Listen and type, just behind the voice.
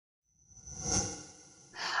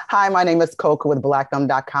Hi, my name is Koku with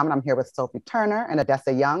blackfilm.com, and I'm here with Sophie Turner and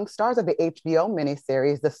Odessa Young, stars of the HBO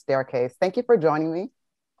miniseries The Staircase. Thank you for joining me.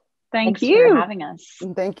 Thank Thanks for you. having us.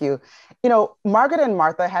 Thank you. You know, Margaret and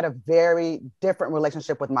Martha had a very different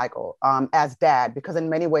relationship with Michael as dad, because in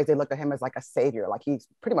many ways they looked at him as like a savior, like he's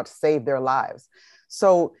pretty much saved their lives.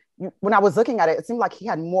 So when I was looking at it, it seemed like he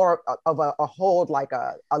had more of a hold, like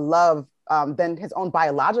a love than his own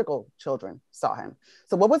biological children saw him.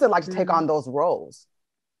 So what was it like to take on Mhm. those roles?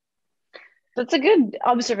 That's a good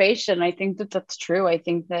observation. I think that that's true. I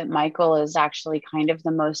think that Michael is actually kind of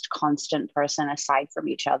the most constant person aside from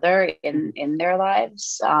each other in their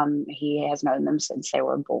lives. He has known them since they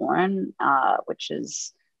were born, which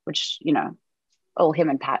oh, him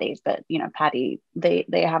and Patty, but Patty, they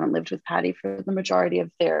haven't lived with Patty for the majority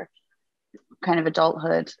of their kind of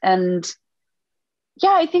adulthood. And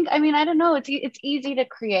yeah, I don't know. It's easy to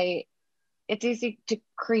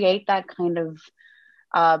create that kind of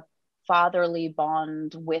uh, fatherly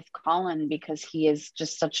bond with Colin because he is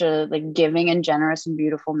just such a like giving and generous and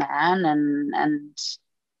beautiful man, and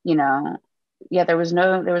you know yeah, there was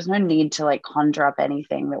no need to like conjure up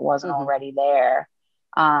anything that wasn't Mm-hmm. already there.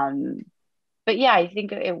 um but yeah, I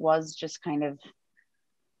think it was just kind of,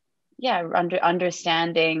 yeah,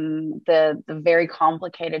 understanding the very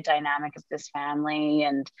complicated dynamic of this family,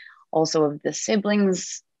 and also of the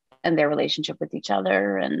siblings and their relationship with each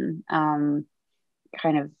other, and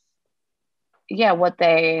kind of, yeah, what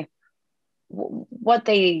they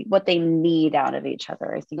need out of each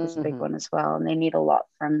other, I think, is a big Mm-hmm. one as well. And they need a lot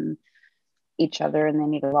from each other, and they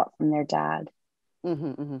need a lot from their dad.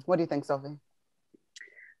 Mm-hmm. Mm-hmm. What do you think, Sophie?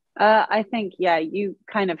 I think, yeah, you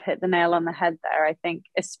kind of hit the nail on the head there. I think,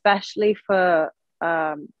 especially for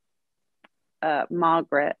um,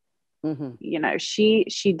 Margaret, Mm-hmm.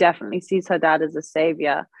 she definitely sees her dad as a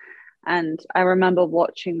savior. And I remember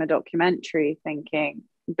watching the documentary thinking,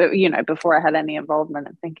 but before I had any involvement,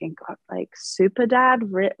 and thinking, God, like super dad,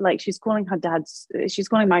 like she's calling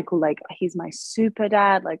Michael like he's my super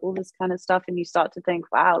dad, like all this kind of stuff. And you start to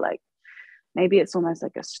think, wow, like maybe it's almost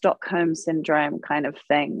like a Stockholm syndrome kind of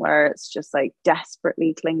thing, where it's just like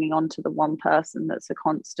desperately clinging on to the one person that's a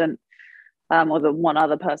constant, or the one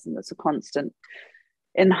other person that's a constant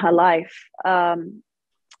in her life. And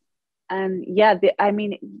yeah, I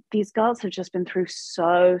mean, these girls have just been through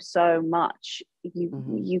so much. You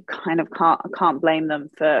Mm-hmm. you kind of can't blame them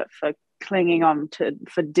for clinging on to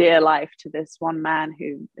for dear life to this one man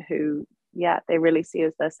who yeah, they really see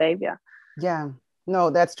as their savior. Yeah, no,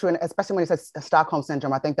 that's true. And especially when you said Stockholm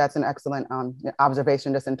syndrome, I think that's an excellent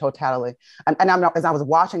observation just in totality. And as I was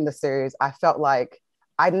watching the series, I felt like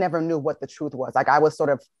I never knew what the truth was. Like I was sort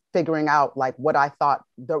of figuring out like what I thought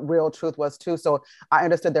the real truth was too. So I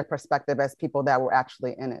understood their perspective as people that were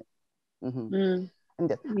actually in it. Mm-hmm. Mm. And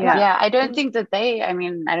Yeah. Yeah, I don't think that they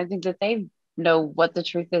know what the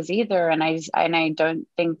truth is either. And I don't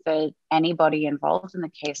think that anybody involved in the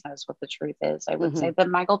case knows what the truth is. I would say mm-hmm. that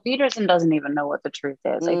Michael Peterson doesn't even know what the truth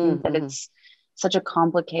is. I think that Mm-hmm. it's such a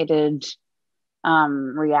complicated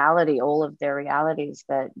reality, all of their realities,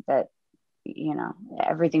 that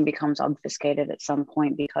everything becomes obfuscated at some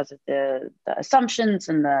point because of the assumptions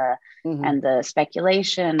and the Mm-hmm. and the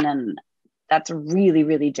speculation. And that's a really,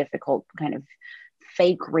 really difficult kind of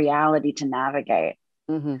fake reality to navigate.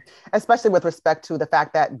 Mm-hmm. Especially with respect to the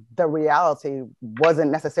fact that the reality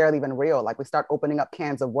wasn't necessarily even real. Like we start opening up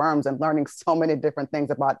cans of worms and learning so many different things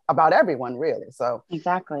about everyone, really. So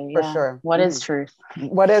Exactly. for Yeah. sure. What is Mm-hmm. truth?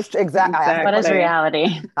 What is exact? I ask the What is question. Exactly.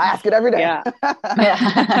 reality? I ask it every day. Yeah.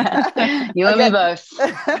 Yeah. You and me Again, both.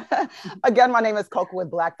 again, my name is Koku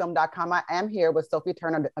with blackfilm.com. I am here with Sophie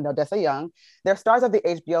Turner and Odessa Young. They're stars of the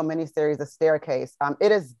HBO miniseries The Staircase.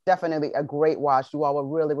 It is definitely a great watch. You all will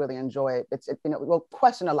really, really enjoy it. It will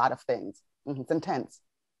question a lot of things. Mm-hmm. It's intense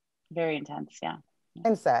Very intense. Yeah.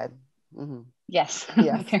 and sad. Mm-hmm. Yes.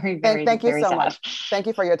 Yes. Very, Thank, very, thank you very so sad. much. Thank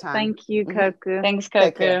you for your time. Thank you, Mm-hmm. Koku. Thanks,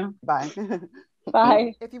 Take care. Koku. Bye.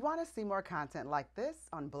 Bye. If you want to see more content like this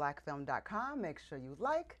on blackfilm.com, make sure you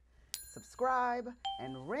like, subscribe,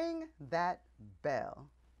 and ring that bell.